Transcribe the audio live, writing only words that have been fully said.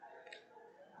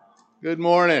Good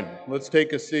morning. Let's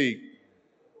take a seat.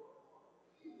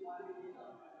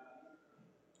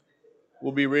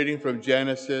 We'll be reading from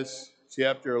Genesis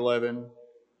chapter 11,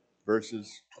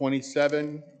 verses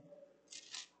 27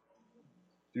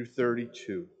 through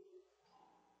 32.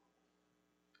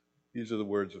 These are the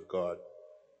words of God.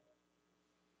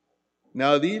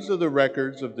 Now these are the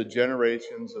records of the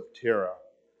generations of Terah.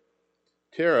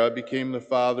 Terah became the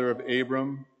father of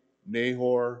Abram,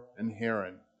 Nahor, and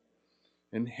Haran.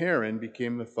 And Haran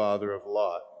became the father of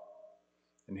Lot.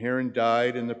 And Haran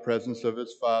died in the presence of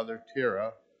his father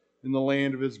Terah in the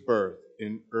land of his birth,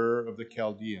 in Ur of the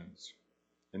Chaldeans.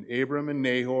 And Abram and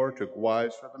Nahor took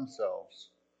wives for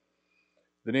themselves.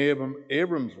 The name of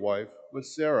Abram's wife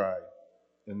was Sarai,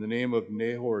 and the name of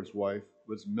Nahor's wife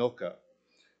was Milcah,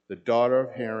 the daughter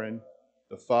of Haran,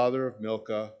 the father of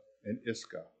Milcah and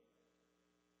Iscah.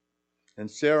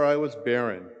 And Sarai was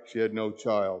barren, she had no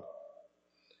child.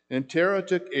 And Terah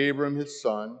took Abram his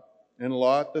son, and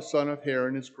Lot the son of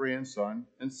Haran his grandson,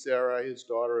 and Sarai his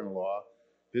daughter-in-law,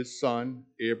 his son,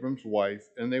 Abram's wife,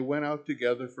 and they went out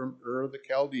together from Ur of the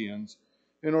Chaldeans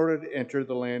in order to enter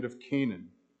the land of Canaan.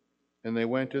 And they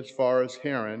went as far as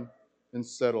Haran and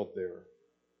settled there.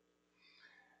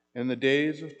 And the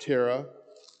days of Terah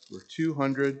were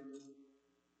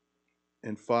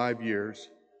 205 years,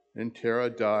 and Terah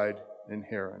died in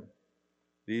Haran.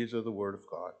 These are the word of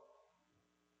God.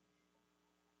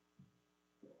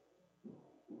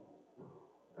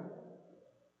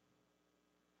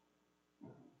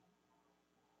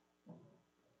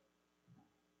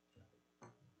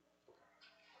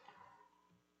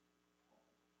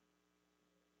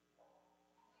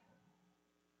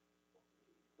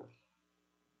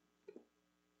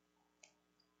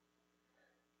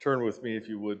 Turn with me, if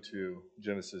you would, to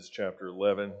Genesis chapter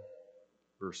 11,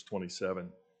 verse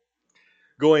 27.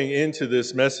 Going into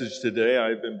this message today,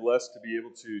 I've been blessed to be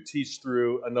able to teach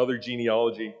through another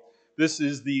genealogy. This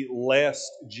is the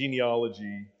last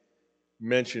genealogy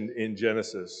mentioned in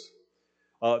Genesis.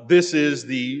 This is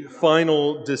the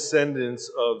final descendants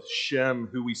of Shem,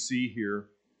 who we see here.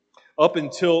 Up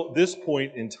until this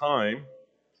point in time,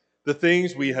 the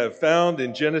things we have found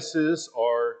in Genesis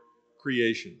are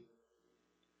creation.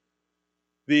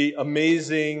 The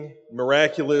amazing,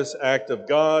 miraculous act of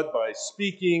God by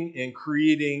speaking and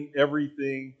creating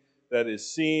everything that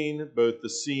is seen, both the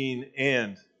seen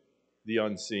and the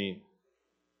unseen.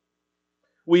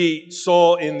 We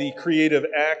saw in the creative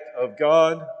act of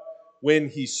God when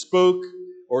he spoke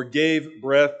or gave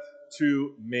breath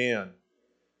to man,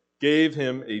 gave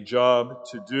him a job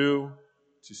to do,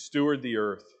 to steward the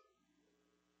earth,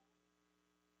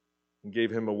 and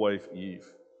gave him a wife, Eve,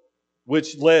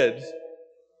 which led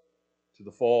to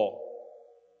the fall.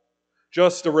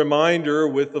 Just a reminder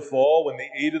with the fall, when they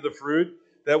ate of the fruit,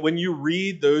 that when you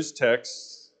read those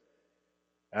texts,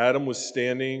 Adam was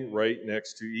standing right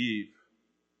next to Eve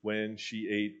when she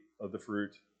ate of the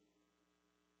fruit.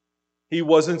 He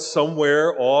wasn't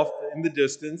somewhere off in the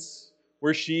distance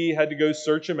where she had to go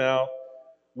search him out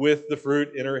with the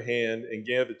fruit in her hand and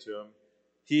gave it to him.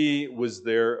 He was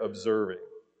there observing.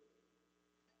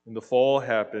 And the fall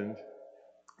happened,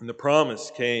 and the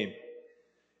promise came.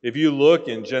 If you look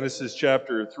in Genesis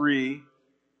chapter 3,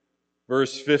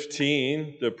 verse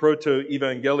 15, the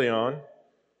proto-evangelion,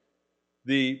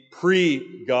 the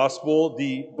pre-gospel,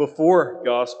 the before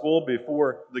gospel,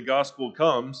 before the gospel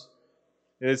comes,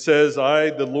 and it says,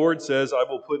 the Lord says, I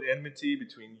will put enmity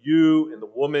between you and the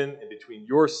woman, and between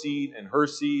your seed and her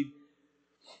seed,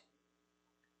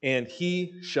 and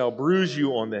he shall bruise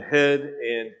you on the head,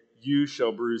 and you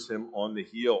shall bruise him on the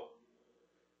heel.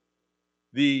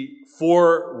 The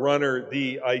forerunner,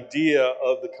 the idea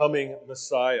of the coming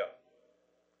Messiah,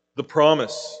 the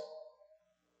promise.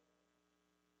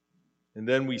 And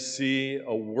then we see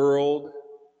a world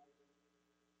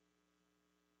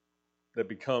that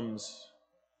becomes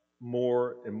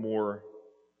more and more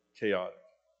chaotic.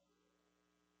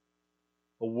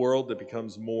 A world that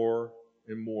becomes more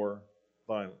and more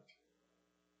violent.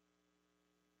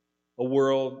 A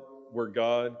world where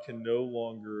God can no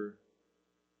longer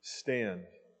stand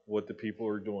what the people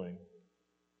are doing.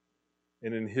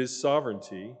 And in his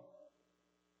sovereignty,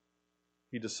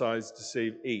 he decides to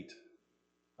save 8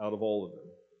 out of all of them.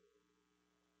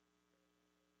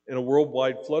 And a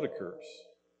worldwide flood occurs.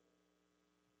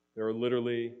 There are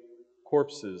literally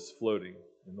corpses floating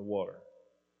in the water.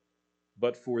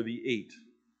 But for the 8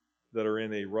 that are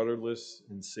in a rudderless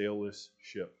and sailless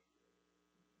ship,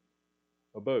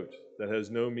 a boat that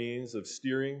has no means of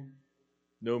steering,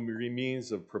 no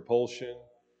means of propulsion.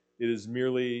 It is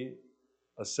merely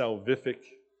a salvific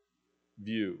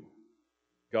view.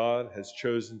 God has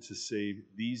chosen to save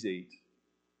these 8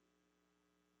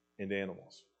 and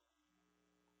animals.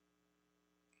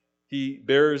 He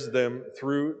bears them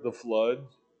through the flood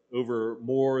over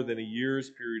more than a year's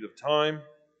period of time.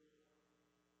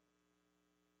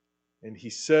 And he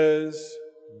says,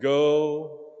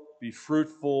 "Go, be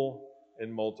fruitful,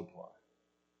 and multiply."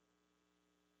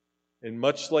 And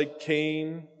much like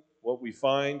Cain, what we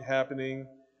find happening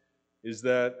is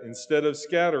that instead of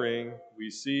scattering, we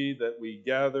see that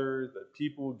that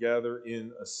people gather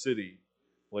in a city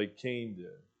like Cain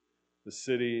did, the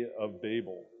city of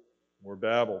Babel, or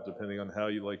Babel, depending on how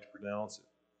you like to pronounce it.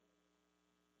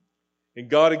 And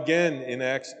God again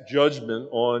enacts judgment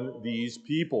on these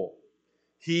people.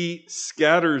 He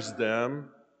scatters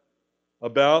them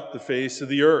about the face of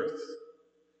the earth.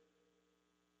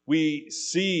 We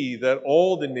see that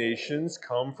all the nations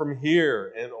come from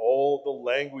here, and all the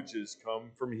languages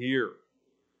come from here.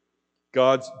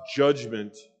 God's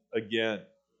judgment again.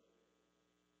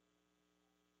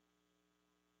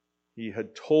 He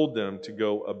had told them to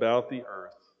go about the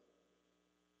earth,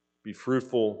 be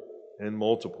fruitful, and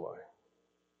multiply.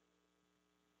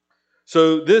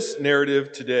 So this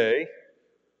narrative today,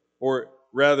 or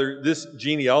rather this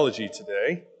genealogy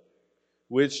today,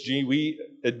 which we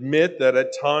admit that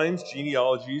at times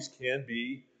genealogies can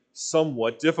be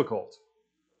somewhat difficult.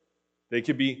 They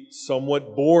can be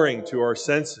somewhat boring to our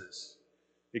senses.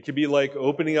 It can be like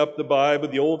opening up the Bible,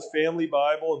 the old family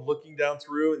Bible, and looking down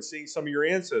through and seeing some of your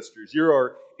ancestors. You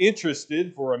are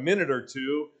interested for a minute or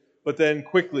two, but then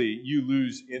quickly you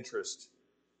lose interest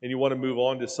and you want to move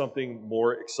on to something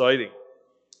more exciting.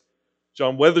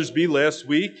 John Weathersby last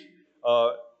week,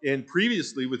 and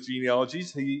previously with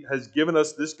genealogies, he has given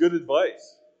us this good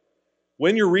advice.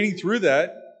 When you're reading through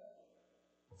that,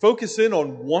 focus in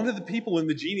on one of the people in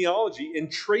the genealogy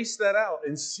and trace that out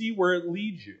and see where it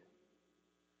leads you.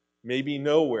 Maybe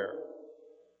nowhere.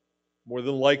 More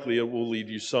than likely, it will lead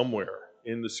you somewhere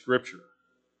in the Scripture.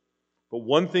 But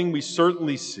one thing we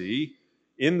certainly see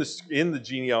in the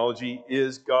genealogy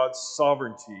is God's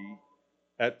sovereignty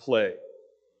at play.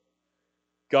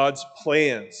 God's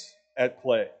plans at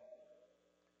play.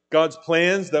 God's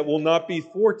plans that will not be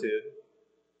thwarted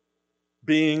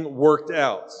being worked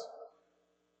out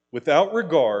without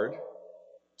regard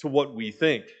to what we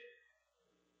think.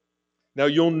 Now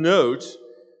you'll note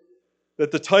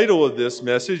that the title of this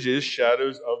message is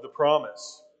Shadows of the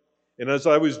Promise. And as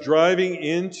I was driving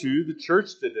into the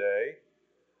church today,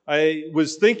 I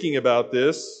was thinking about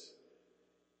this,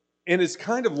 and it's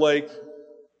kind of like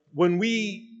when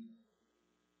we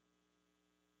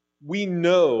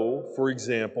know, for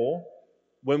example,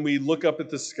 when we look up at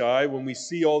the sky, when we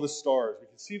see all the stars, we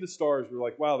can see the stars, we're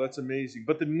like, wow, that's amazing.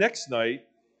 But the next night,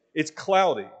 it's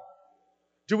cloudy.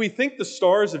 Do we think the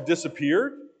stars have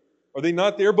disappeared? Are they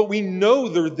not there? But we know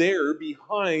they're there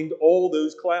behind all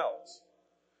those clouds.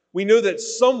 We know that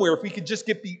somewhere, if we could just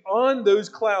get beyond those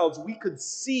clouds, we could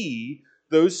see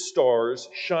those stars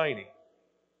shining.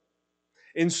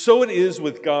 And so it is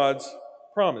with God's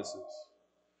promises.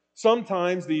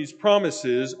 Sometimes these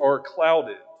promises are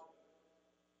clouded.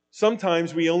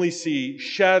 Sometimes we only see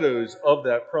shadows of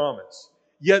that promise.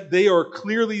 Yet they are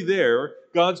clearly there.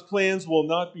 God's plans will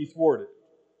not be thwarted.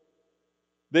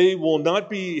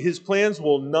 His plans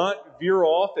will not veer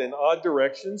off in odd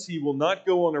directions. He will not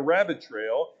go on a rabbit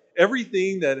trail.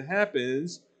 Everything that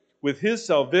happens with his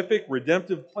salvific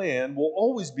redemptive plan will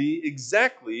always be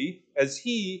exactly as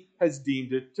he has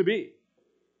deemed it to be.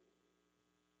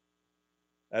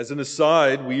 As an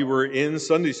aside, we were in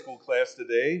Sunday school class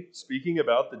today speaking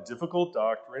about the difficult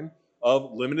doctrine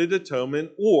of limited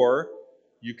atonement, or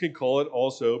you can call it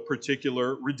also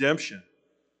particular redemption.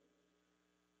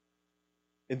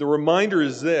 And the reminder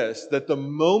is this, that the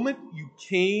moment you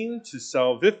came to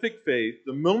salvific faith,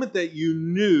 the moment that you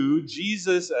knew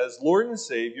Jesus as Lord and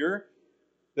Savior,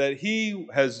 that he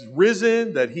has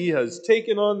risen, that he has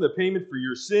taken on the payment for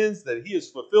your sins, that he has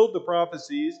fulfilled the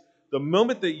prophecies, the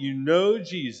moment that you know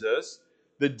Jesus,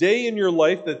 the day in your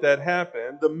life that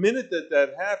happened, the minute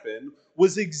that happened,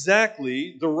 was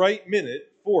exactly the right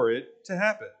minute for it to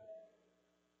happen.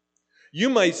 You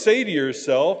might say to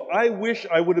yourself, I wish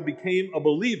I would have became a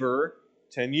believer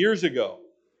 10 years ago,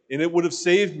 and it would have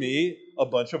saved me a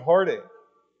bunch of heartache.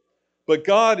 But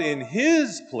God, in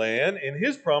his plan, in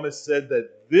his promise, said that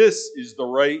this is the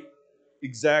right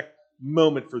exact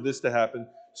moment for this to happen,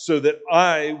 so that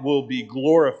I will be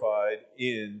glorified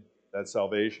in that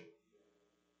salvation.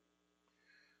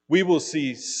 We will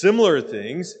see similar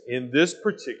things in this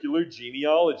particular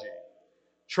genealogy.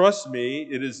 Trust me,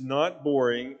 it is not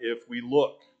boring if we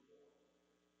look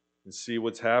and see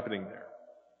what's happening there.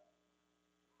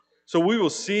 So we will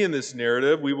see in this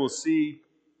narrative, we will see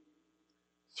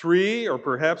three or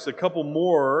perhaps a couple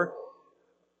more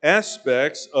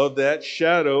aspects of that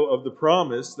shadow of the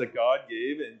promise that God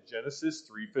gave in Genesis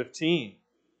 3:15.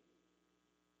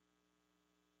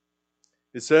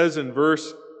 It says in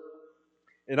verse,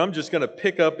 and I'm just going to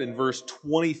pick up in verse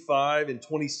 25 and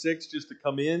 26 just to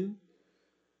come in.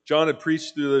 John had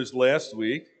preached through those last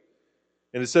week.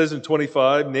 And it says in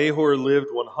 25, Nahor lived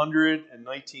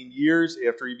 119 years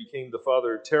after he became the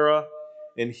father of Terah,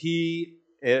 and he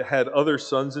had other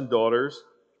sons and daughters.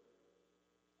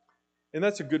 And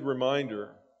that's a good reminder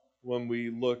when we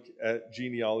look at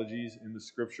genealogies in the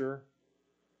Scripture,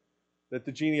 that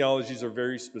the genealogies are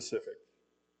very specific.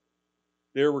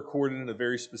 They're recorded in a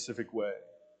very specific way.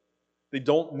 They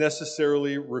don't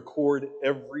necessarily record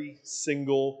every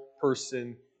single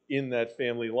person in that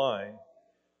family line.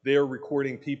 They are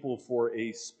recording people for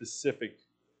a specific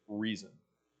reason.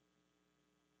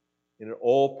 And it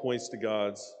all points to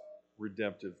God's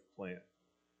redemptive plan.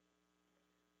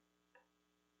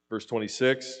 Verse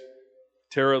 26,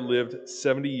 Terah lived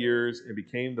 70 years and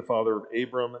became the father of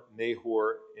Abram,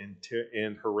 Nahor,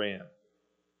 and Haran.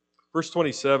 Verse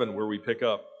 27, where we pick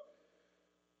up.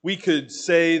 We could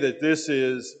say that this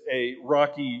is a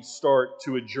rocky start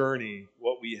to a journey,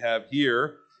 what we have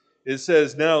here. It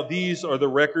says, now these are the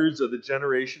records of the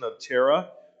generation of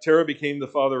Terah. Terah became the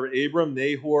father of Abram,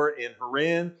 Nahor, and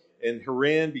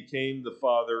Haran became the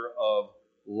father of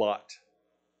Lot.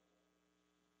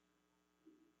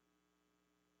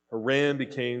 Haran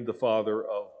became the father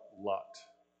of Lot.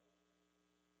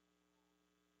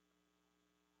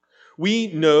 We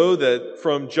know that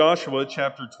from Joshua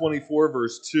chapter 24,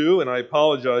 verse 2, and I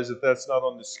apologize if that's not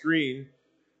on the screen,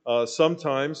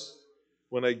 sometimes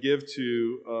when I give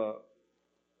to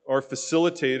our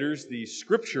facilitators the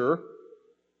scripture,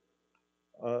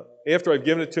 after I've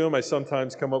given it to them, I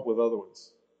sometimes come up with other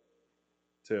ones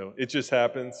too. It just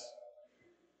happens.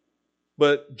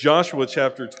 But Joshua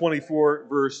chapter 24,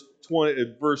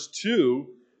 verse 2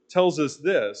 tells us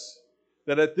this,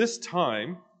 that at this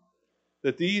time,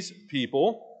 that these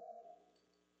people,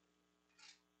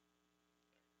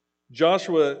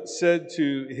 Joshua said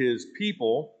to his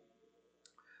people,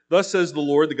 thus says the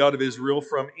Lord, the God of Israel,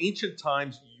 from ancient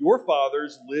times your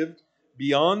fathers lived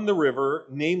beyond the river,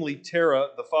 namely Terah,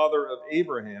 the father of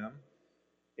Abraham,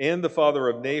 and the father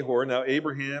of Nahor. Now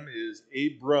Abraham is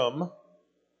Abram.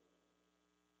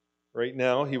 Right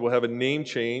now he will have a name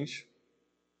change.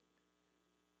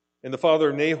 And the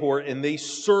father of Nahor, and they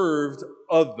served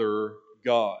other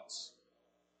gods.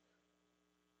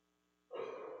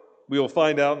 We will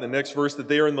find out in the next verse that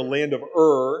they are in the land of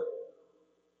Ur.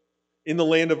 In the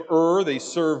land of Ur, they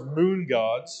serve moon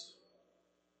gods.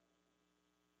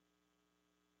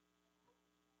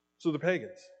 So they're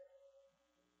pagans.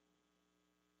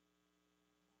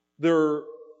 They're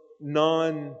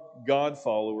non-God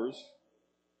followers,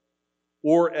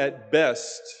 or at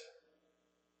best,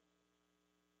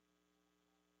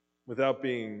 without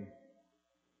being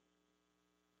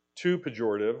too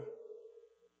pejorative,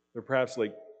 they're perhaps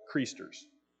like creasters.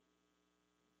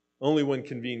 Only when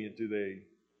convenient do they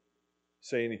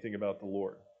say anything about the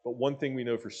Lord. But one thing we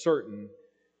know for certain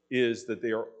is that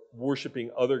they are worshiping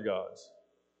other gods,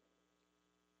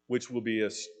 which will be a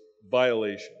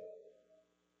violation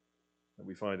that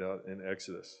we find out in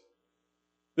Exodus.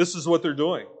 This is what they're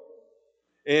doing.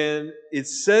 And it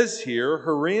says here,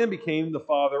 Haran became the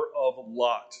father of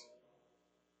Lot.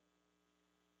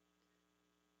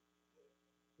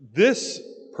 This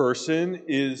person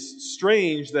is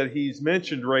strange that he's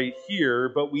mentioned right here,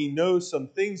 but we know some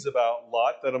things about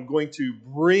Lot that I'm going to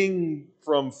bring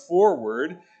from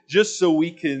forward just so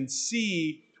we can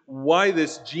see why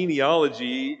this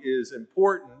genealogy is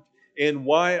important and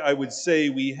why I would say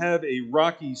we have a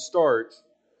rocky start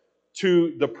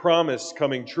to the promise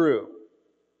coming true.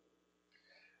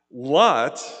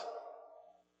 Lot,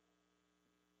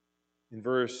 in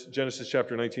Genesis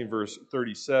chapter 19, verse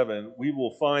 37, we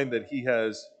will find that he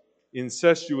has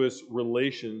incestuous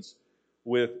relations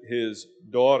with his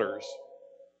daughters.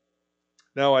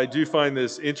 Now, I do find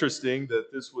this interesting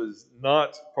that this was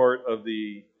not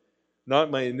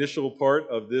my initial part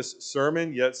of this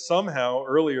sermon, yet somehow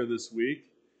earlier this week,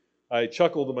 I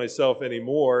chuckled to myself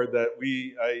anymore that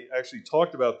I actually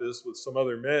talked about this with some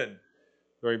other men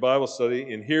during Bible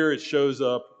study, and here it shows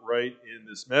up right in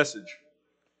this message.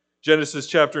 Genesis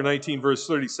chapter 19, verse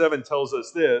 37 tells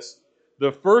us this: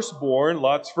 the firstborn,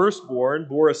 Lot's firstborn,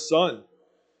 bore a son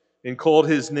and called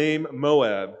his name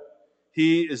Moab.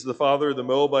 He is the father of the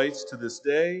Moabites to this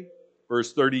day.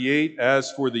 Verse 38,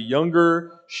 as for the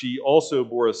younger, she also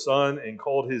bore a son and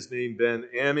called his name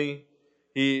Ben-Ammi.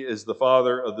 He is the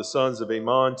father of the sons of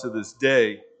Ammon to this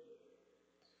day.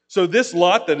 So this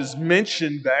Lot that is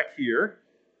mentioned back here,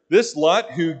 this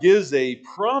Lot who gives a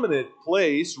prominent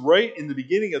place right in the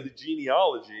beginning of the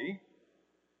genealogy,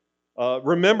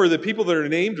 remember the people that are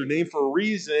named for a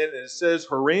reason, and it says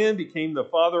Haran became the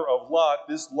father of Lot,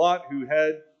 this Lot who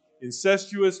had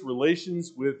incestuous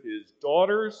relations with his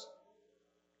daughters.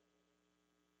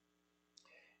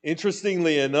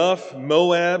 Interestingly enough,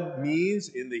 Moab means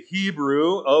in the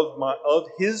Hebrew of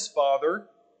his father.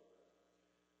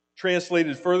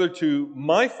 Translated further to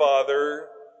my father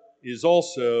is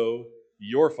also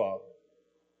your father.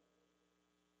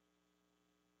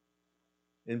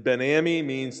 And Ben-Ami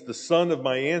means the son of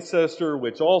my ancestor,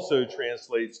 which also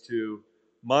translates to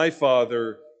my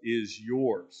father is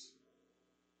yours.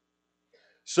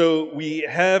 So we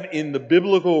have in the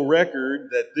biblical record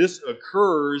that this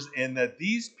occurs and that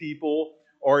these people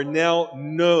are now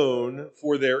known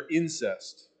for their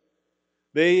incest.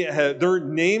 Their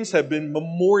names have been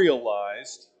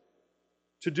memorialized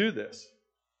to do this.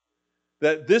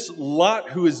 That this Lot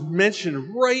who is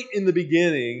mentioned right in the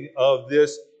beginning of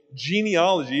this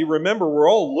genealogy, remember,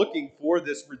 we're all looking for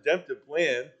this redemptive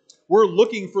plan. We're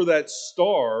looking for that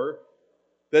star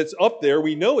that's up there.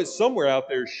 We know it's somewhere out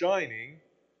there shining,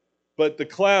 but the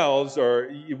clouds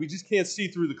we just can't see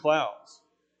through the clouds.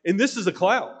 And this is a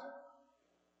cloud.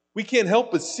 We can't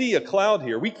help but see a cloud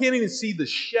here. We can't even see the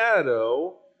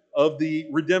shadow of the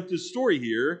redemptive story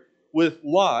here with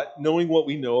Lot, knowing what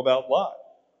we know about Lot.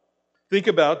 Think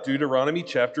about Deuteronomy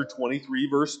chapter 23,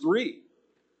 verse 3.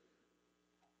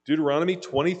 Deuteronomy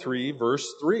 23,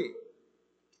 verse 3.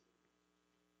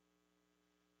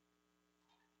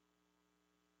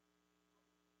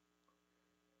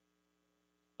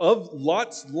 Of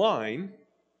Lot's line,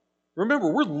 remember,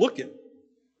 we're looking.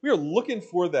 We are looking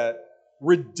for that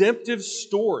redemptive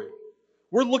story.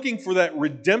 We're looking for that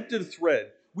redemptive thread.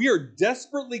 We are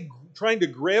desperately trying to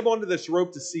grab onto this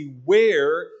rope to see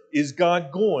where is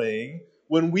God going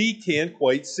when we can't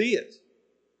quite see it.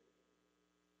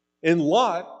 And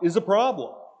Lot is a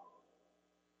problem.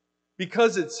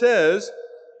 Because it says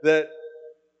that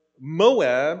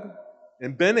Moab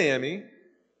and Ben-Ami,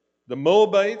 the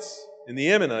Moabites and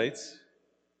the Ammonites,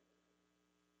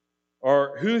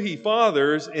 are who he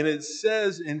fathers, and it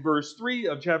says in verse 3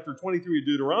 of chapter 23 of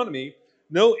Deuteronomy,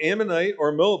 no Ammonite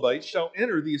or Moabite shall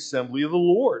enter the assembly of the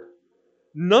Lord.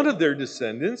 None of their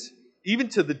descendants, even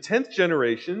to the 10th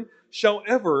generation, shall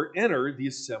ever enter the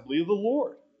assembly of the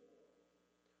Lord.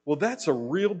 Well, that's a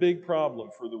real big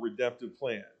problem for the redemptive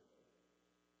plan,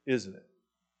 isn't it?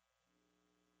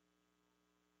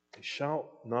 They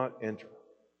shall not enter.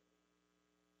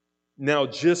 Now,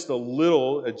 we're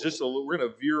going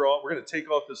to veer off. We're going to take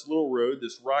off this little road,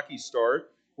 this rocky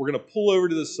start. We're going to pull over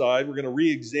to the side. We're going to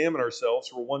re-examine ourselves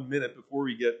for 1 minute before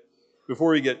we don't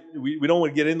want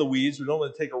to get in the weeds. We don't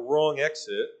want to take a wrong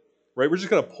exit, right? We're just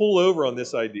going to pull over on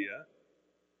this idea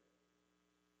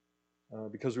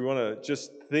because we want to just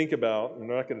think about, and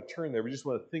we're not going to turn there, we just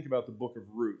want to think about the book of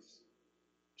Ruth.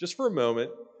 Just for a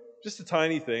moment, just a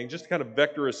tiny thing, just to kind of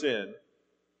vector us in.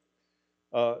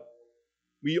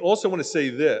 We also want to say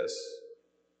this,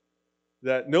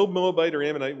 that no Moabite or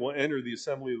Ammonite will enter the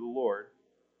assembly of the Lord.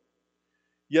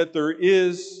 Yet there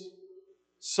is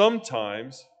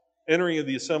sometimes entering of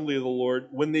the assembly of the Lord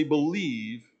when they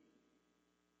believe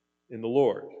in the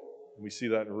Lord. And we see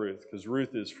that in Ruth, because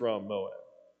Ruth is from Moab.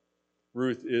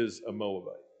 Ruth is a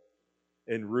Moabite.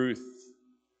 And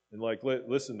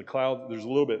listen, the clouds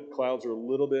are a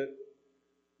little bit,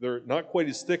 they're not quite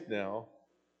as thick now.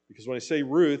 Because when I say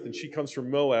Ruth, and she comes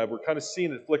from Moab, we're kind of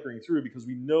seeing it flickering through because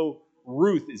we know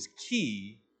Ruth is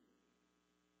key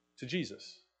to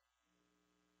Jesus.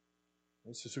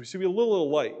 And so we see a little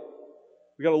light.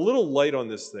 We got a little light on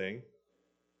this thing.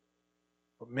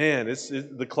 But man,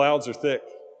 the clouds are thick.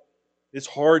 It's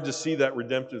hard to see that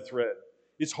redemptive thread.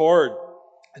 It's hard.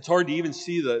 It's hard to even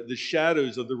see the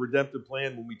shadows of the redemptive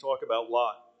plan when we talk about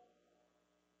Lot.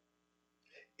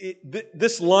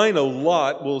 This line of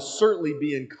Lot will certainly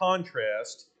be in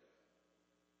contrast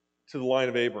to the line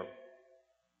of Abram.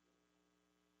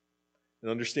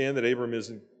 And understand that Abram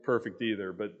isn't perfect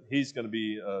either, but he's going to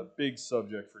be a big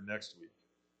subject for next week.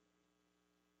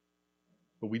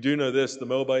 But we do know this, the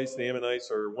Moabites, the Ammonites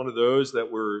are one of those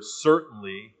that were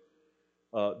certainly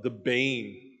the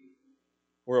bane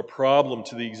or a problem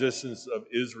to the existence of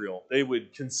Israel. They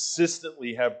would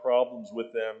consistently have problems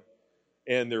with them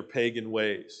and their pagan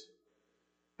ways.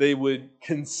 They would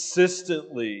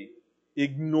consistently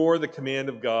ignore the command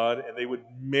of God, and they would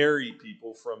marry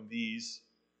people from these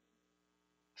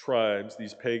tribes,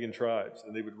 these pagan tribes,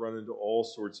 and they would run into all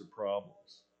sorts of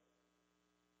problems.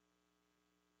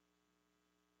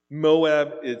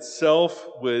 Moab itself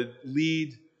would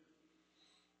lead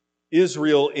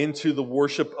Israel into the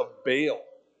worship of Baal.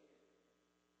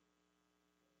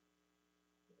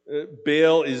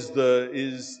 Baal is the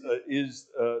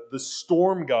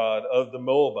storm god of the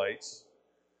Moabites.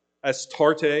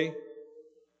 Astarte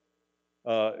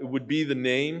would be the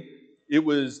name. It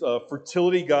was a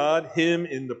fertility god, him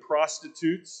and the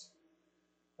prostitutes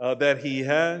that he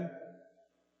had.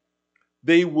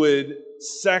 They would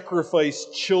sacrifice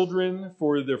children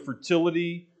for the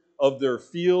fertility of their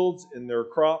fields and their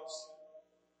crops.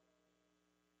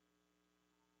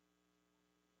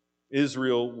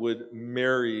 Israel would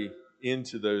marry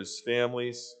into those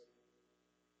families.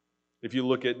 If you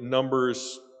look at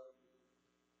Numbers,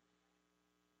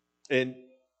 and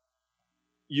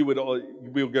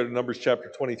we'll go to Numbers chapter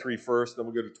 23 first, then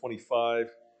we'll go to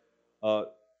 25.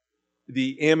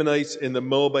 The Ammonites and the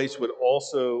Moabites would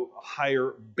also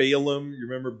hire Balaam. You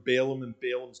remember Balaam and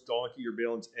Balaam's donkey or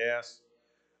Balaam's ass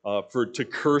to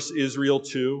curse Israel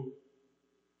too.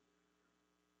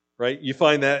 Right? You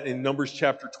find that in Numbers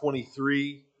chapter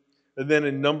 23. And then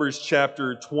in Numbers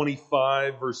chapter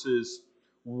 25, verses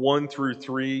 1 through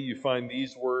 3, you find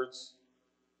these words.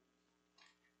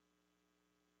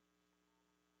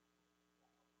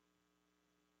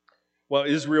 While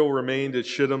Israel remained at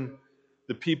Shittim,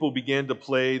 the people began to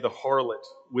play the harlot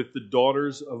with the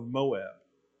daughters of Moab.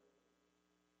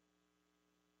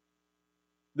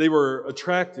 They were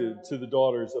attracted to the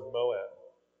daughters of Moab.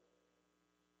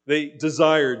 They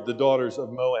desired the daughters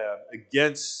of Moab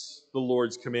against the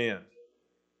Lord's command.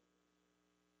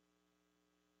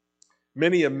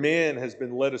 Many a man has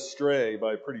been led astray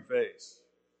by a pretty face.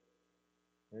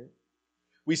 Right?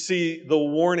 We see the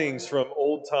warnings from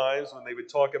old times when they would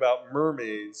talk about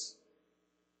mermaids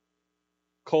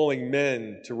calling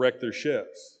men to wreck their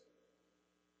ships.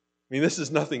 I mean, this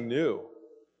is nothing new.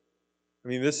 I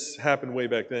mean, this happened way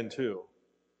back then too.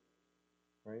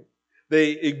 Right?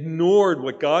 They ignored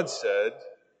what God said,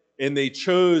 and they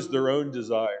chose their own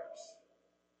desires.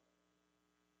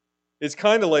 It's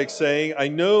kind of like saying, I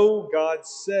know God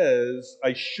says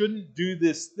I shouldn't do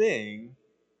this thing,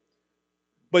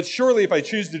 but surely if I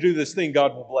choose to do this thing,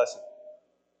 God will bless it.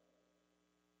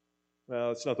 Well,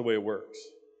 that's not the way it works.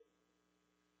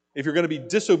 If you're going to be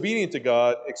disobedient to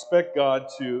God, expect God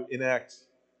to enact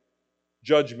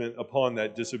judgment upon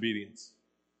that disobedience.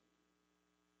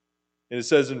 And it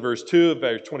says in verse 2 of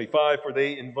verse 25, for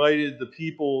they invited the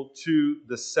people to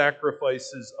the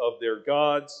sacrifices of their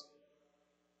gods.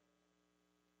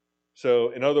 So,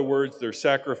 in other words, they're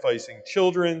sacrificing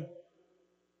children,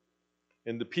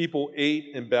 and the people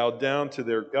ate and bowed down to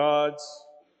their gods.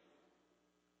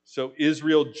 So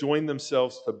Israel joined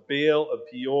themselves to Baal of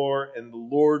Peor, and the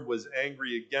Lord was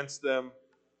angry against them.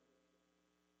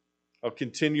 I'll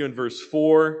continue in verse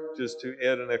 4, just to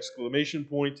add an exclamation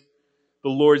point. The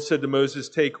Lord said to Moses,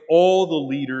 take all the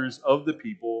leaders of the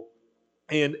people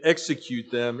and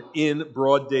execute them in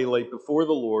broad daylight before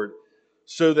the Lord,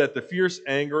 so that the fierce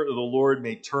anger of the Lord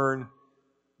may turn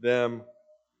them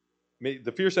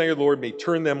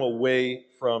away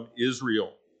from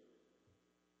Israel.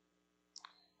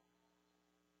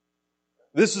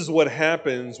 This is what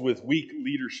happens with weak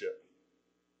leadership.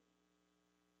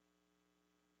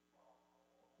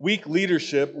 Weak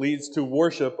leadership leads to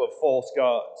worship of false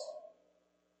gods.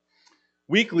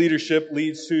 Weak leadership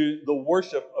leads to the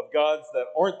worship of gods that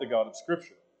aren't the God of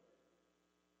Scripture.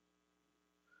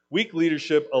 Weak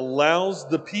leadership allows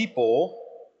the people,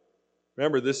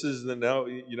 remember this is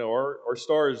our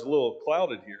star is a little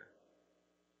clouded here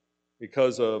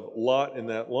because of Lot in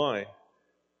that line.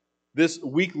 This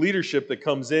weak leadership that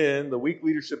comes in, the weak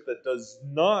leadership that does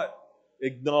not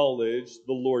acknowledge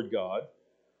the Lord God,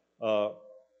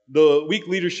 the weak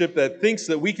leadership that thinks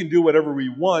that we can do whatever we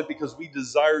want because we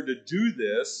desire to do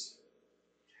this,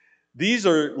 these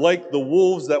are like the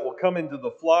wolves that will come into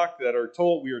the flock that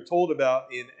we are told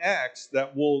about in Acts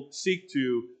that will seek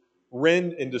to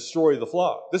rend and destroy the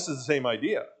flock. This is the same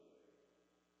idea.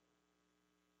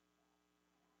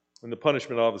 And the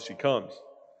punishment obviously comes.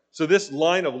 So this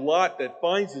line of Lot that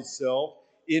finds itself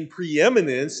in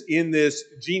preeminence in this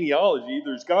genealogy,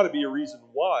 there's got to be a reason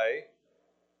why.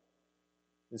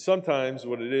 And sometimes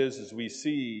what it is we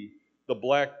see the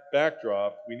black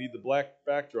backdrop. We need the black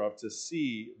backdrop to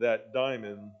see that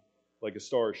diamond like a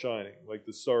star shining, like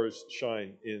the stars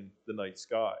shine in the night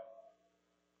sky.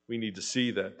 We need to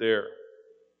see that there.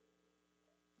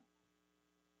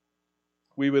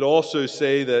 We would also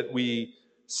say that we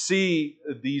see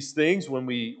these things when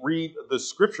we read the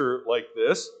scripture like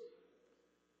this,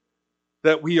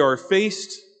 that we are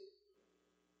faced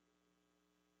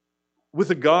with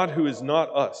a God who is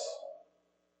not us.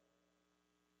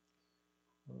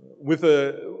 With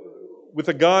with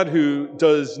a God who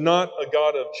does not a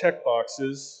God of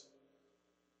checkboxes,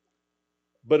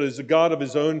 but is a God of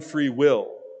his own free will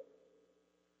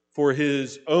for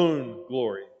his own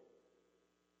glory.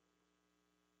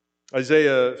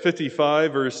 Isaiah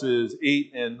 55 verses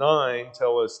 8 and 9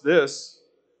 tell us this.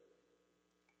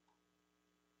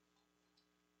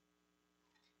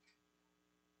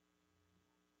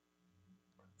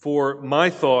 For my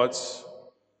thoughts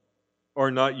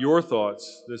are not your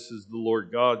thoughts, this is the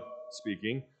Lord God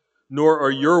speaking, nor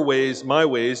are your ways my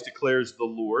ways, declares the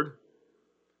Lord.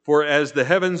 For as the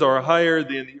heavens are higher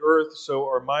than the earth, so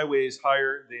are my ways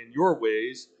higher than your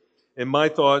ways, and my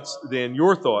thoughts than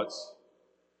your thoughts.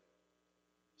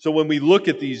 So when we look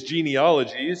at these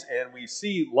genealogies and we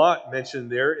see Lot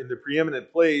mentioned there in the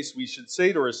preeminent place, we should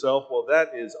say to ourselves, well,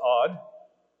 that is odd.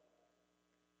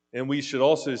 And we should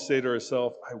also say to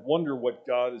ourselves, I wonder what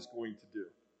God is going to do.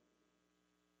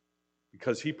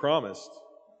 Because he promised.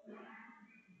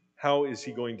 How is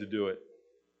he going to do it?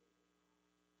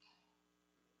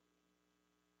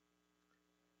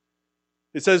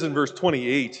 It says in verse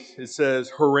 28, it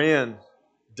says, Haran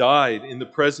died in the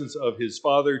presence of his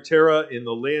father Terah in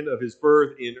the land of his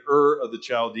birth in Ur of the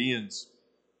Chaldeans.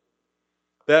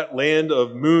 That land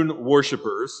of moon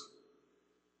worshippers.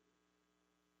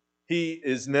 He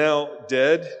is now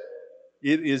dead.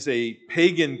 It is a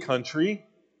pagan country.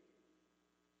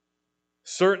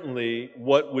 Certainly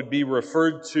what would be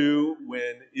referred to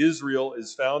when Israel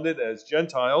is founded as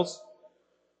Gentiles.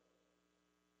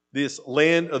 This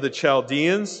land of the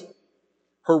Chaldeans.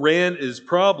 Haran is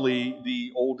probably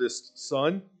the oldest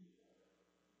son.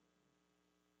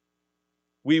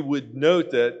 We would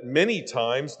note that many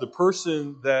times the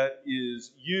person that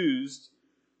is used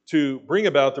to bring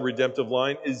about the redemptive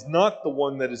line is not the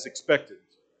one that is expected.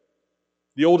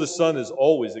 The oldest son is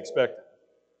always expected.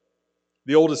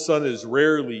 The oldest son is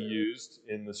rarely used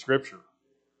in the scripture.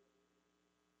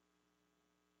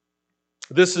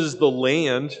 This is the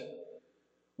land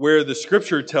where the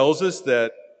scripture tells us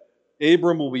that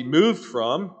Abram will be moved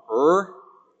from,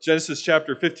 Genesis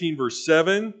chapter 15, verse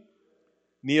 7,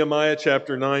 Nehemiah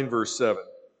chapter 9, verse 7.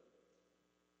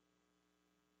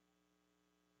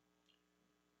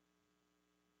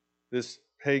 This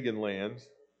pagan land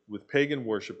with pagan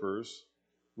worshipers,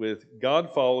 with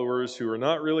God followers who are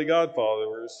not really God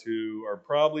followers, who are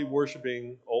probably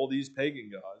worshiping all these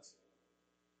pagan gods.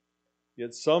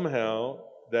 Yet somehow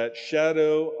that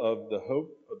shadow of the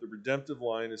hope of the redemptive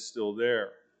line is still there.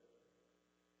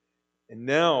 And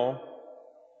now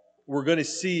we're going to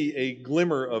see a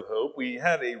glimmer of hope. We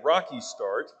had a rocky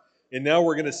start, and now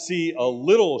we're going to see a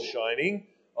little shining,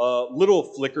 a little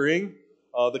flickering.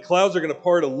 The clouds are going to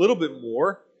part a little bit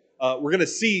more. We're going to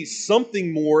see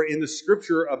something more in the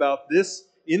scripture about this,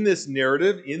 in this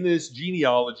narrative, in this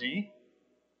genealogy.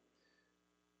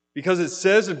 Because it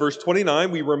says in verse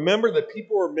 29, we remember that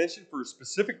people are mentioned for a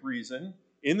specific reason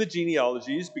in the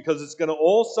genealogies, because it's going to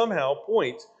all somehow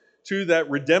point to that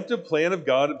redemptive plan of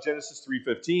God of Genesis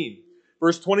 3:15.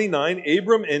 Verse 29,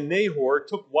 Abram and Nahor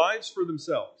took wives for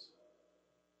themselves.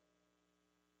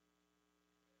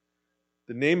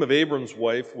 The name of Abram's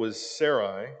wife was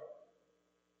Sarai,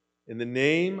 and the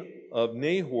name of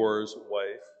Nahor's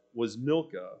wife was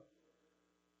Milcah.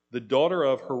 The daughter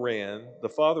of Haran, the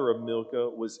father of Milcah,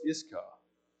 was Iscah.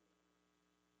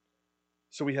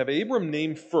 So we have Abram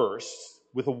named first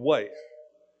with a wife.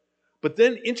 But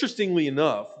then, interestingly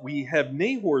enough, we have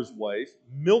Nahor's wife,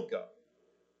 Milcah,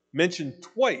 mentioned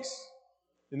twice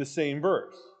in the same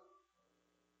verse.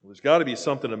 Well, there's got to be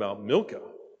something about Milcah.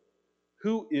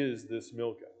 Who is this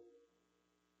Milcah?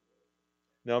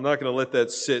 Now, I'm not going to let that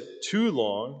sit too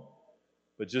long,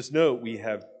 but just note we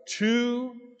have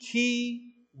two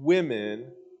key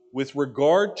women with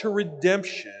regard to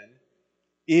redemption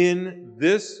in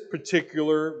this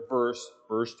particular verse,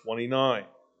 verse 29.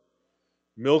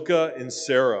 Milcah and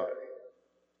Sarai.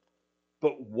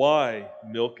 But why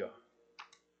Milcah?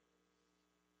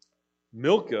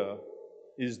 Milcah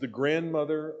is the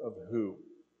grandmother of who?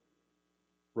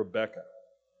 Rebekah.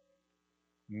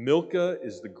 Milcah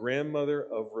is the grandmother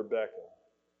of Rebekah.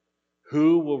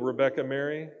 Who will Rebekah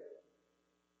marry?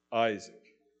 Isaac.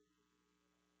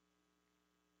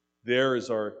 There is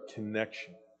our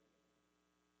connection,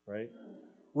 right?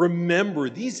 Remember,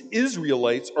 these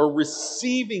Israelites are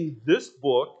receiving this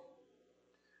book.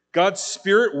 God's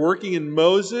Spirit working in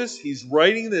Moses. He's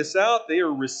writing this out. They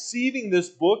are receiving this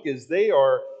book as they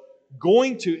are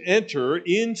going to enter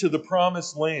into the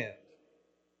promised land.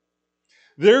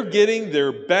 They're getting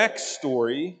their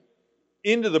backstory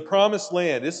into the promised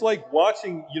land. It's like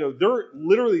watching, they're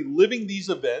literally living these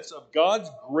events of God's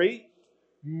great,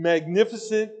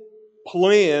 magnificent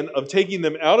plan of taking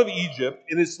them out of Egypt.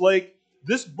 And it's like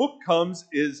this book comes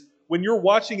is when you're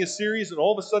watching a series and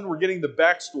all of a sudden we're getting the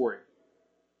backstory.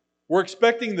 We're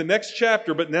expecting the next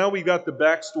chapter, but now we've got the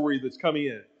backstory that's coming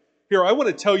in. Here, I want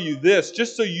to tell you this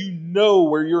just so you know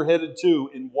where you're headed to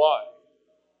and why.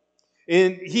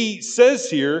 And he says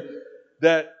here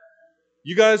that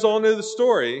you guys all know the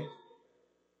story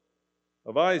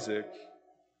of Isaac,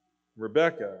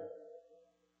 Rebekah.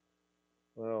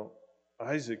 Well,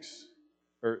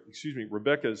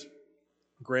 Rebekah's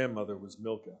grandmother was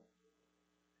Milcah.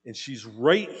 And she's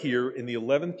right here in the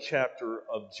 11th chapter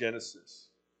of Genesis.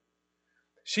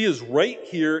 She is right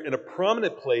here in a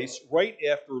prominent place right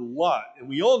after Lot. And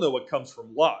we all know what comes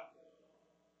from Lot.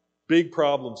 Big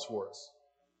problems for us.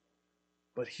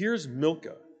 But here's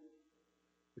Milcah.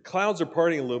 The clouds are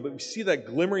parting a little bit. We see that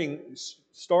glimmering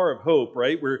star of hope,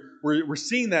 right? We're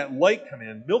seeing that light come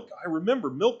in. Milcah, I remember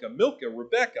Milcah,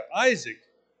 Rebekah, Isaac.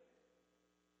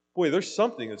 Boy, there's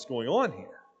something that's going on here.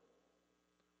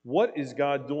 What is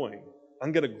God doing?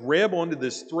 I'm going to grab onto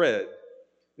this thread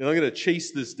and I'm going to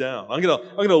chase this down. I'm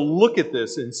going to look at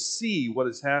this and see what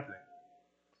is happening.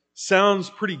 Sounds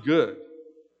pretty good.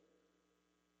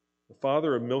 The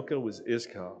father of Milcah was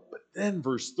Iscah. But then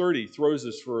verse 30 throws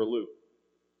us for a loop.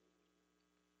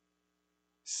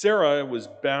 Sarah was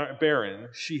barren.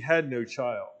 She had no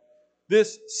child.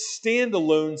 This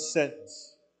standalone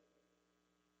sentence.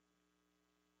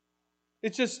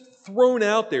 It's just thrown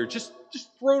out there, just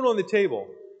thrown on the table.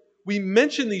 We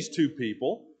mention these two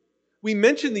people. We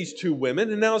mention these two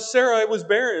women, and now Sarah was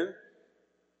barren.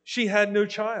 She had no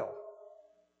child.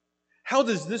 How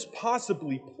does this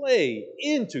possibly play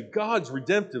into God's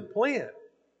redemptive plan?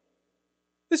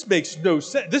 This makes no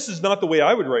sense. This is not the way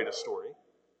I would write a story.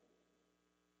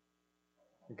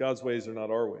 God's ways are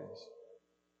not our ways.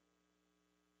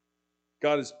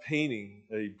 God is painting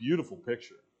a beautiful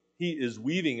picture. He is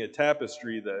weaving a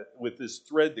tapestry that with this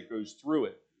thread that goes through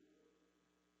it.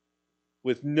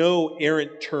 With no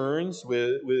errant turns,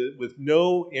 with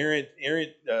no errant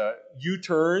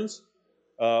U-turns,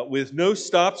 with no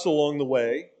stops along the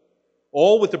way,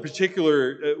 all with a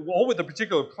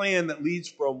particular plan that leads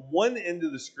from one end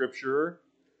of the Scripture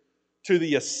to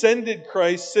the ascended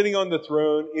Christ sitting on the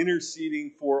throne,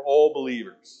 interceding for all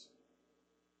believers.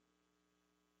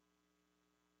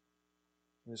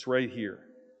 And it's right here.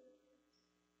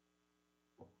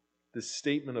 This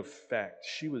statement of fact.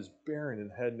 She was barren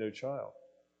and had no child.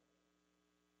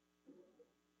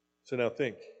 So now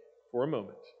think for a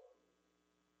moment.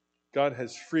 God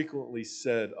has frequently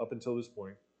said up until this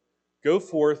point, go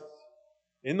forth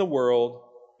in the world,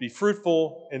 be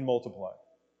fruitful and multiply.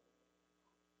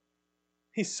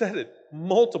 He said it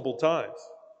multiple times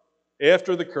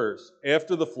after the curse,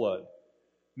 after the flood.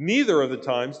 Neither of the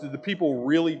times did the people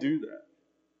really do that.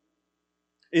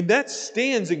 And that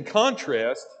stands in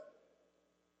contrast.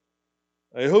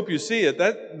 I hope you see it.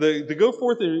 That the go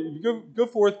forth,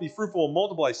 be fruitful and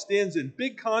multiply stands in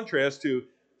big contrast to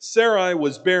Sarai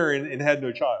was barren and had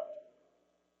no child.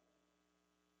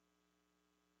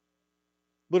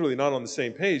 Literally not on the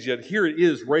same page, yet here it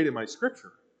is right in my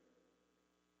scripture.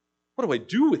 What do I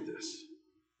do with this?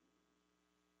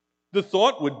 The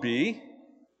thought would be,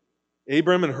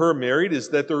 Abram and her married, is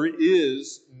that there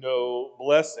is no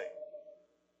blessing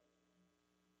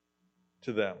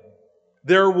to them.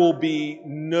 There will be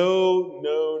no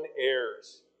known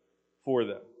heirs for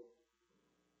them.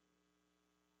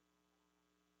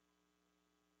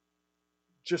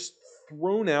 Just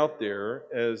thrown out there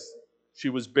as she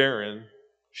was barren.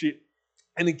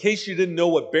 And in case you didn't know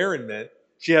what barren meant,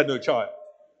 she had no child.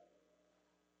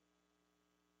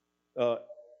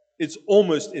 It's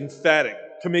almost emphatic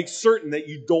to make certain that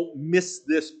you don't miss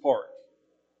this part.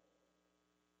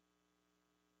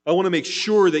 I want to make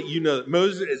sure that you know that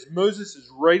Moses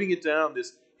is writing it down,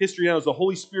 this history down, as the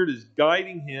Holy Spirit is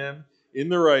guiding him in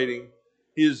the writing,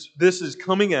 this is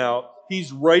coming out,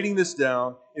 he's writing this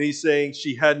down, and he's saying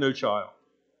she had no child.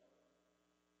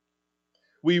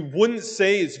 We wouldn't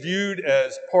say it's viewed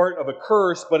as part of a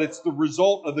curse, but it's the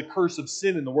result of the curse of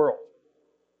sin in the world.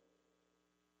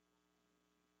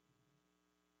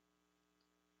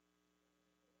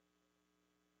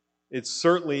 It's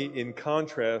certainly in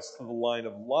contrast to the line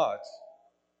of Lot,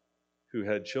 who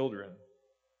had children,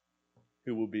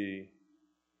 who will be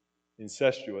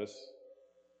incestuous,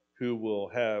 who will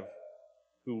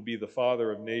be the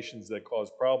father of nations that cause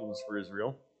problems for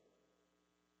Israel.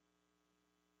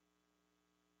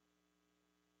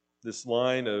 This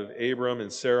line of Abram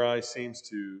and Sarai seems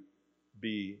to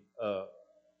be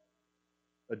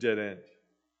a dead end.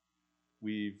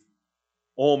 We've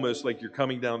almost like you're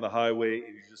coming down the highway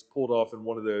and you just pulled off in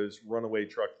one of those runaway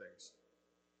truck things.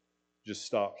 just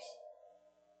stops.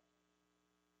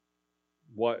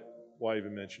 Why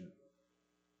even mention it?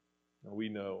 Now, we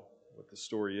know what the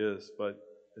story is, but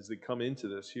as they come into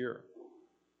this here,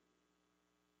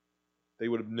 they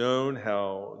would have known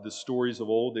how the stories of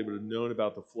old, they would have known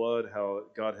about the flood, how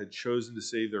God had chosen to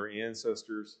save their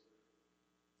ancestors,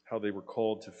 how they were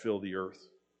called to fill the earth.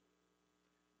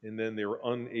 And then they were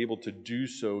unable to do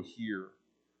so here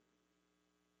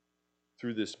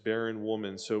through this barren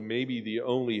woman. So maybe the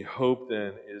only hope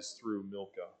then is through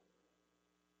Milcah.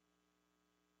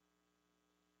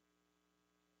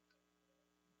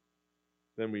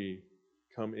 Then we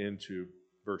come into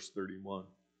verse 31.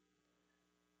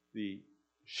 The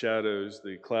shadows,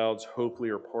 the clouds hopefully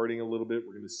are parting a little bit.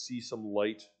 We're going to see some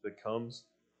light that comes.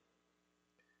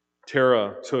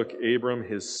 Terah took Abram,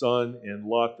 his son, and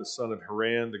Lot, the son of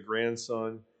Haran,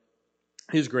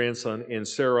 his grandson, and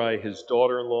Sarai, his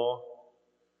daughter-in-law.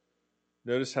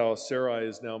 Notice how Sarai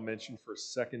is now mentioned for a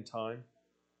second time.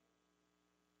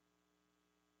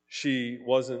 She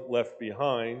wasn't left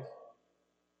behind.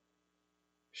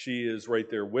 She is right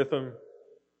there with him.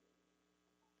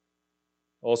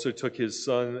 Also took his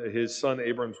son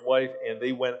Abram's wife, and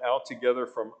they went out together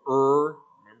from Ur.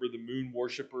 Remember the moon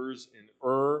worshippers in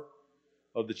Ur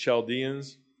of the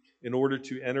Chaldeans, in order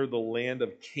to enter the land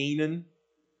of Canaan.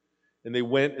 And they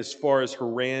went as far as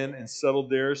Haran and settled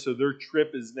there. So their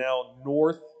trip is now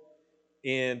north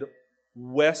and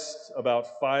west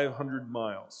about 500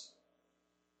 miles.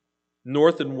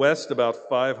 North and west about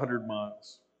 500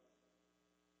 miles.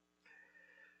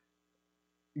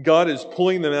 God is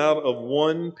pulling them out of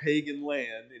one pagan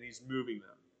land and He's moving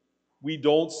them. We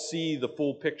don't see the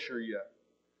full picture yet.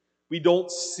 We don't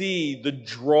see the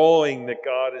drawing that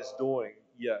God is doing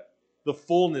yet, the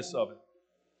fullness of it.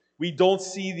 We don't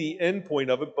see the end point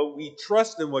of it, but we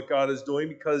trust in what God is doing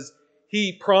because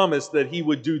He promised that He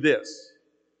would do this.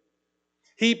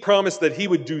 He promised that He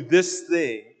would do this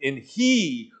thing, and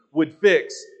He would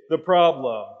fix the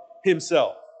problem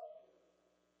Himself.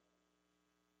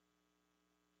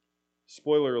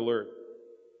 Spoiler alert.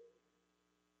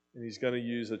 And He's going to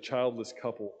use a childless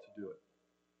couple to do it.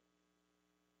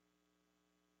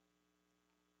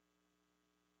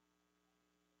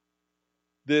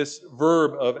 This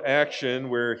verb of action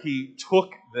where he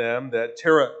took them, that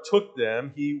Terah took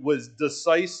them, he was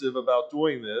decisive about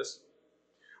doing this.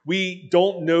 We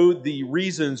don't know the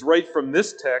reasons right from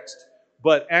this text,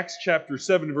 but Acts chapter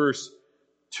 7, verse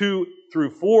 2 through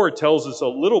 4 tells us a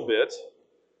little bit.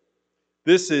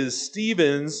 This is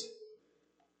Stephen's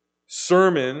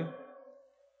sermon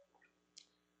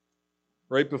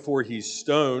right before he's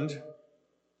stoned.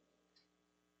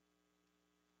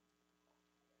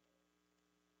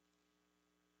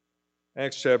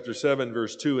 Acts chapter 7,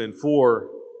 verse 2 and 4.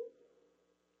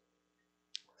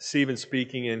 Stephen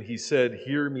speaking, and he said,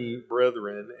 "Hear me,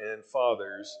 brethren and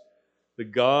fathers. The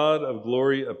God of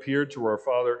glory appeared to our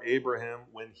father Abraham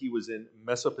when he was in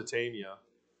Mesopotamia."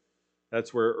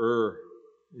 That's where Ur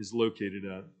is located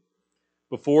at.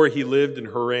 "Before he lived in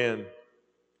Haran,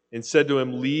 and said to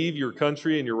him, 'Leave your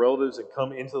country and your relatives and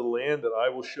come into the land that I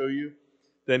will show you.'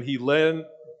 Then he left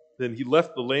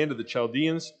the land of the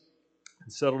Chaldeans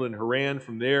and settled in Haran.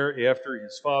 From there, after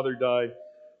his father died,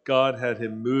 God had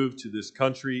him move to this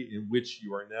country in which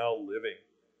you are now living."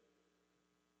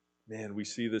 Man, we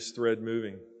see this thread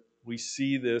moving. We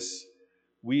see this.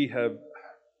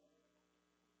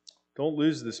 Don't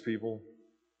lose this, people.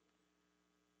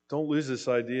 Don't lose this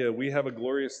idea. We have a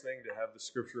glorious thing to have the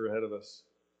Scripture ahead of us.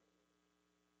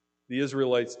 The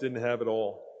Israelites didn't have it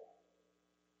all.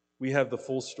 We have the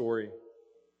full story.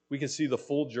 We can see the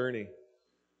full journey.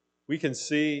 We can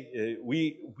see,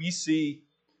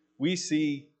 we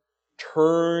see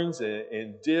turns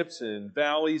and dips and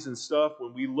valleys and stuff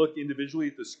when we look individually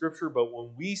at the Scripture, but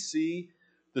when we see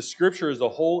the Scripture as a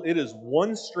whole, it is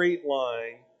one straight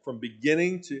line from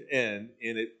beginning to end,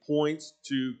 and it points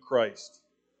to Christ.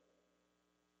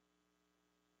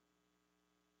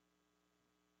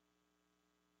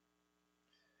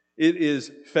 It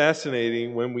is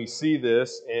fascinating when we see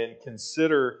this and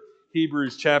consider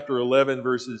Hebrews chapter 11,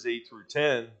 verses 8 through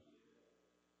 10.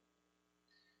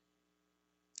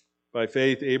 By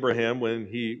faith, Abraham, when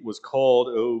he was called,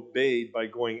 obeyed by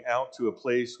going out to a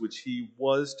place which he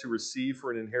was to receive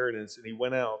for an inheritance, and he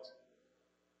went out.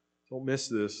 Don't miss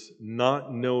this,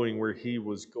 not knowing where he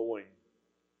was going.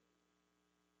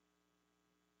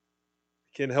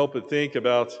 I can't help but think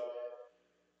about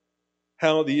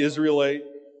how the Israelite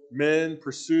men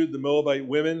pursued the Moabite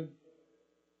women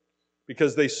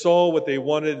because they saw what they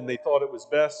wanted and they thought it was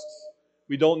best.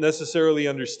 We don't necessarily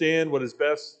understand what is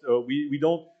best. We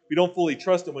don't fully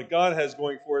trust in what God has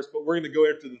going for us, but we're going to go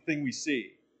after the thing we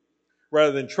see.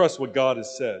 rather than trust what God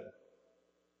has said.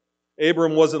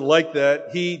 Abram wasn't like that.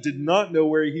 He did not know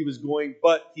where he was going,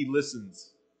 but he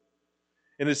listens.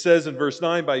 And it says in verse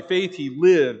 9, by faith he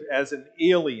lived as an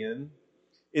alien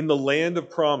in the land of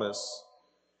promise,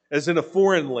 as in a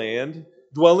foreign land,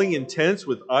 dwelling in tents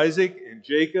with Isaac and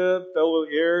Jacob, fellow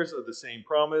heirs of the same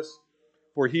promise.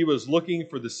 For he was looking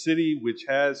for the city which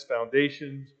has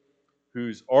foundations,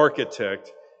 whose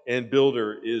architect and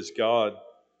builder is God.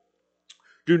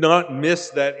 Do not miss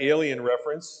that alien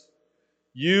reference.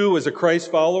 You, as a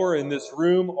Christ follower in this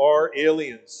room, are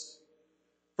aliens.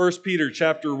 1 Peter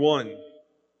chapter 1. It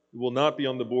will not be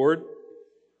on the board.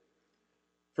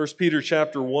 1 Peter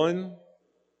chapter 1.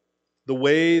 The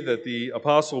way that the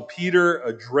Apostle Peter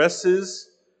addresses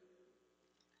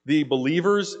the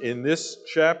believers in this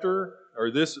chapter,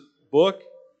 or this book,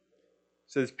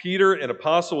 says, Peter, an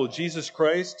apostle of Jesus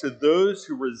Christ, to those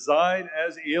who reside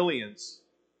as aliens,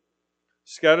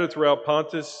 scattered throughout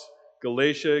Pontus,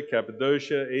 Galatia,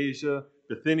 Cappadocia, Asia,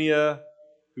 Bithynia,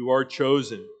 who are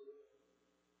chosen.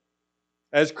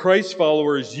 As Christ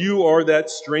followers, you are that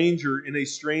stranger in a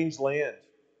strange land.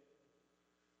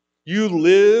 You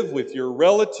live with your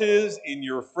relatives and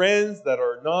your friends that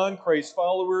are non-Christ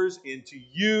followers, and to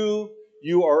you,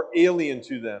 you are alien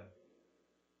to them.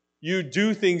 You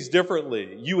do things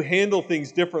differently. You handle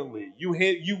things differently.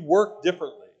 You work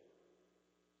differently.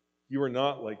 You are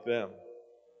not like them.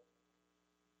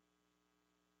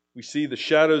 We see the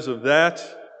shadows of that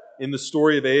in the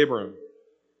story of Abram.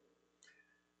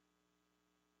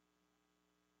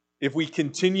 If we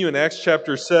continue in Acts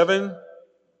chapter 7,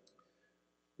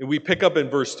 and we pick up in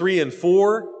verse 3 and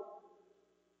 4,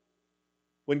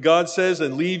 when God says,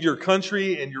 and leave your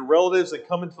country and your relatives and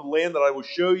come into the land that I will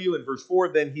show you, in verse 4,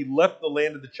 then he left the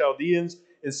land of the Chaldeans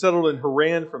and settled in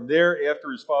Haran. From there,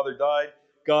 after his father died,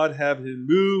 God had him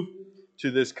move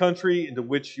to this country into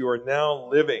which you are now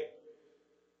living.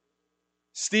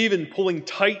 Stephen pulling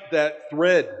tight that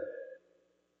thread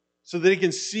so that he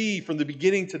can see from the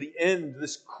beginning to the end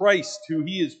this Christ who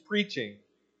he is preaching.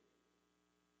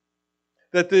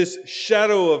 That this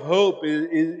shadow of hope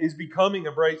is becoming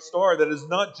a bright star, that is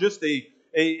not just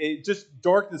a just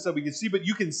darkness that we can see, but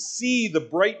you can see the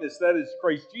brightness that is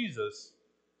Christ Jesus.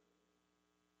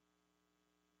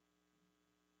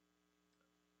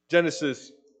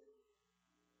 Genesis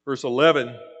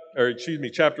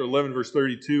chapter 11, verse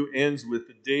 32 ends with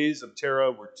the days of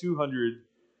Terah were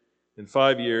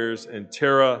 205 years, and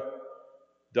Terah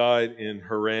died in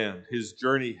Haran. His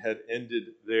journey had ended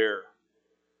there.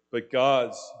 But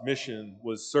God's mission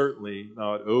was certainly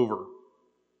not over.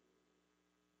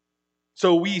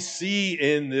 So we see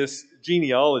in this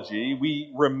genealogy,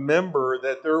 we remember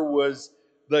that there was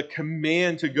the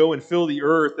command to go and fill the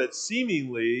earth that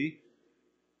seemingly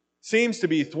seems to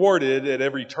be thwarted at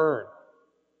every turn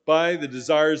by the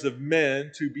desires of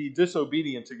men to be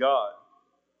disobedient to God.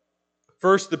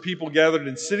 First, the people gathered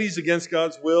in cities against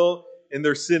God's will, and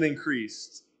their sin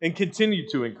increased and continued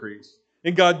to increase.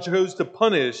 And God chose to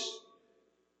punish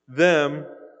them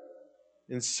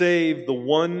and save the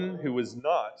one who was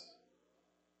not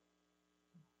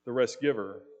the rest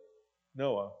giver,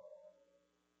 Noah,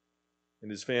 and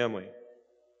his family.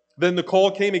 Then the call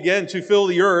came again to fill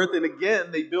the earth, and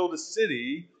again they build a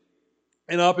city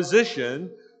in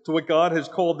opposition to what God has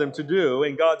called them to do,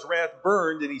 and God's wrath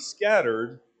burned, and he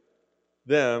scattered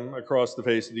them across the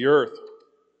face of the earth.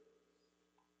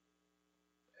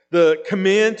 The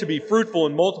command to be fruitful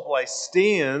and multiply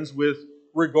stands with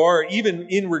regard, even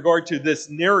in regard to this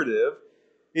narrative.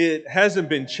 It hasn't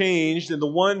been changed, and the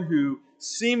one who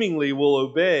seemingly will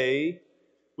obey,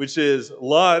 which is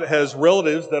Lot, has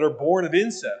relatives that are born of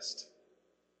incest.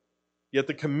 Yet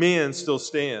the command still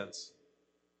stands.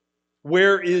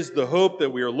 Where is the hope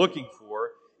that we are looking for?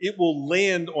 It will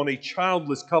land on a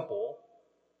childless couple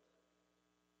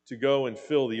to go and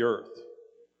fill the earth.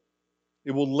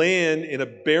 It will land in a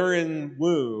barren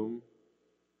womb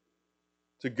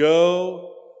to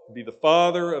go and be the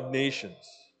father of nations.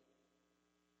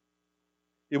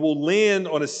 It will land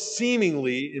on a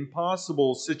seemingly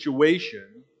impossible situation.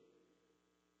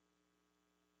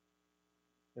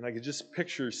 And I could just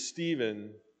picture Stephen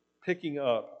picking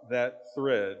up that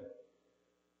thread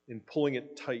and pulling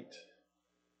it tight.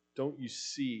 Don't you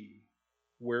see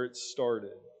where it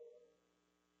started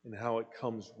and how it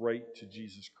comes right to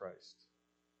Jesus Christ?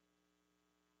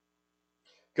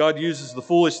 God uses the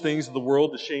foolish things of the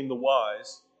world to shame the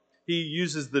wise. He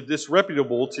uses the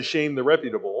disreputable to shame the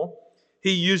reputable.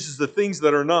 He uses the things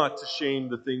that are not to shame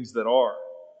the things that are.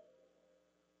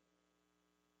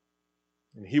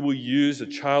 And he will use a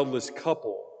childless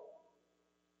couple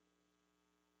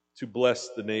to bless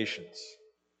the nations.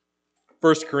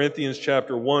 1 Corinthians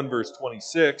chapter 1, verse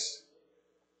 26.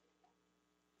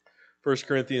 1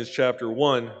 Corinthians chapter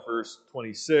 1, verse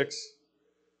 26.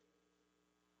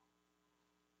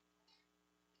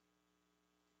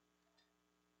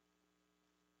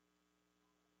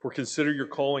 For consider your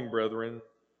calling, brethren,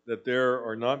 that there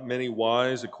are not many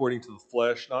wise according to the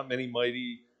flesh, not many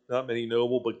mighty, not many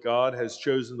noble, but God has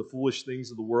chosen the foolish things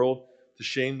of the world to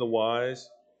shame the wise.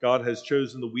 God has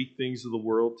chosen the weak things of the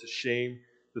world to shame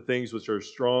the things which are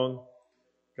strong.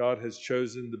 God has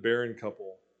chosen the barren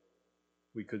couple,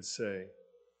 we could say,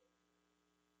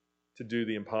 to do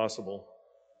the impossible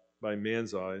by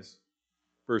man's eyes.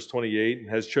 Verse 28, and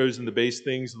has chosen the base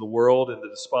things of the world and the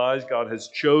despised. God has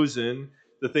chosen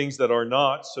the things that are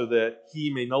not, so that he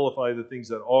may nullify the things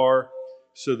that are,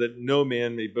 so that no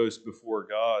man may boast before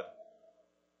God.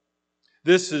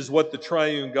 This is what the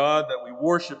triune God that we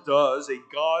worship does, a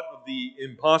God of the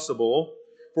impossible.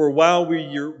 For while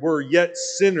we were yet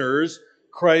sinners,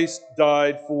 Christ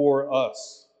died for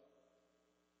us.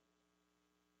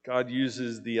 God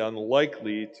uses the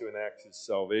unlikely to enact his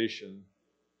salvation.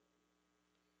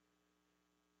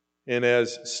 And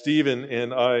as Stephen Howard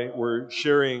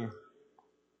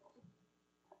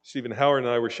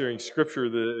and I were sharing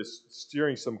scripture,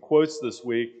 sharing some quotes this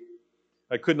week,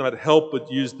 I could not help but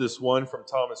use this one from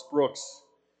Thomas Brooks.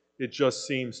 It just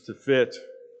seems to fit.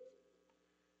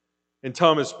 And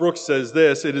Thomas Brooks says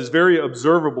this, it is very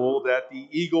observable that the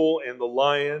eagle and the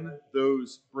lion,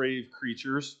 those brave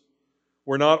creatures,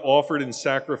 were not offered in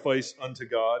sacrifice unto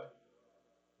God,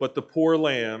 but the poor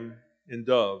lamb and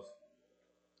dove,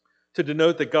 to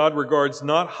denote that God regards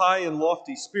not high and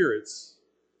lofty spirits,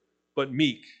 but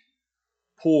meek,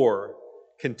 poor,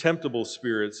 contemptible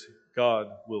spirits God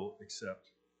will accept.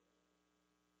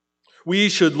 We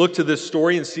should look to this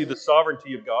story and see the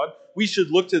sovereignty of God. We should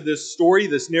look to this story,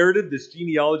 this narrative, this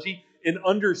genealogy, and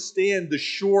understand the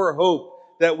sure hope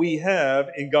that we have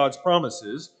in God's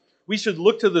promises. We should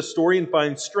look to the story and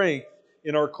find strength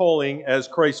in our calling as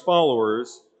Christ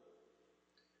followers.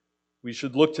 We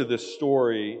should look to this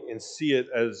story and see it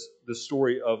as the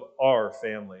story of our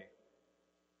family.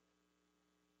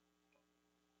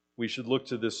 We should look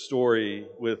to this story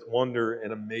with wonder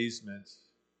and amazement,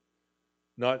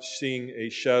 not seeing a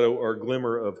shadow or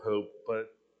glimmer of hope,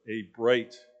 but a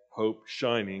bright hope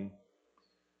shining.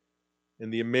 In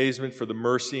the amazement for the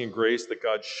mercy and grace that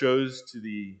God shows to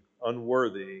the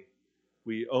unworthy,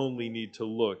 we only need to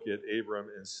look at Abram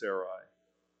and Sarai.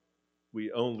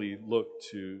 We only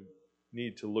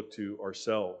need to look to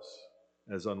ourselves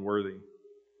as unworthy.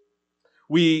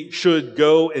 We should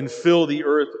go and fill the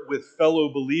earth with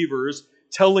fellow believers,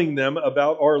 telling them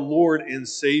about our Lord and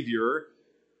Savior.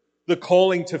 The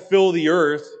calling to fill the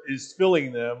earth is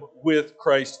filling them with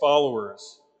Christ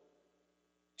followers,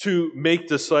 to make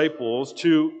disciples,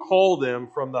 to call them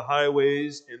from the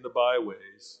highways and the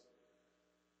byways.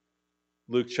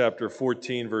 Luke chapter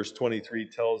 14, verse 23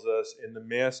 tells us, and the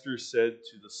master said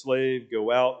to the slave, go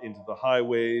out into the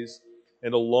highways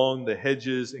and along the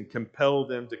hedges and compel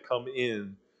them to come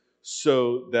in,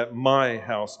 so that my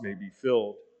house may be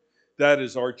filled. That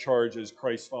is our charge as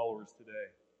Christ followers today.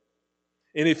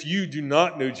 And if you do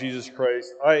not know Jesus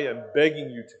Christ, I am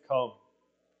begging you to come.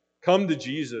 Come to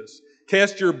Jesus.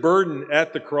 Cast your burden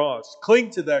at the cross. Cling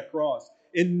to that cross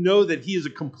and know that he is a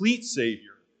complete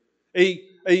Savior,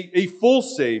 a full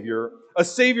Savior, a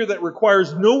Savior that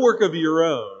requires no work of your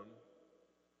own,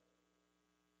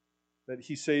 that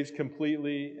he saves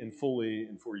completely and fully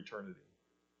and for eternity.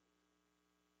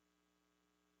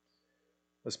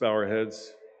 Let's bow our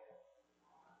heads.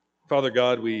 Father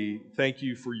God, we thank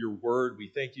you for your word. We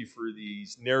thank you for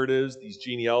these narratives, these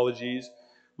genealogies.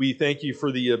 We thank you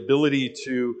for the ability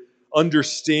to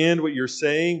understand what you're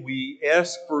saying. We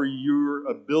ask for your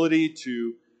ability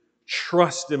to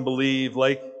trust and believe.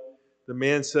 Like the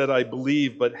man said, I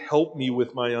believe, but help me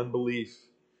with my unbelief.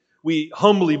 We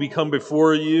humbly become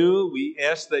before you. We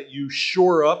ask that you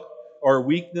shore up our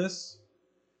weakness,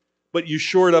 but you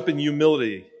shore it up in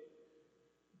humility.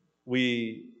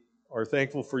 We are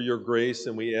thankful for your grace,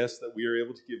 and we ask that we are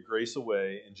able to give grace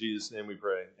away. In Jesus' name we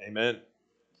pray. Amen.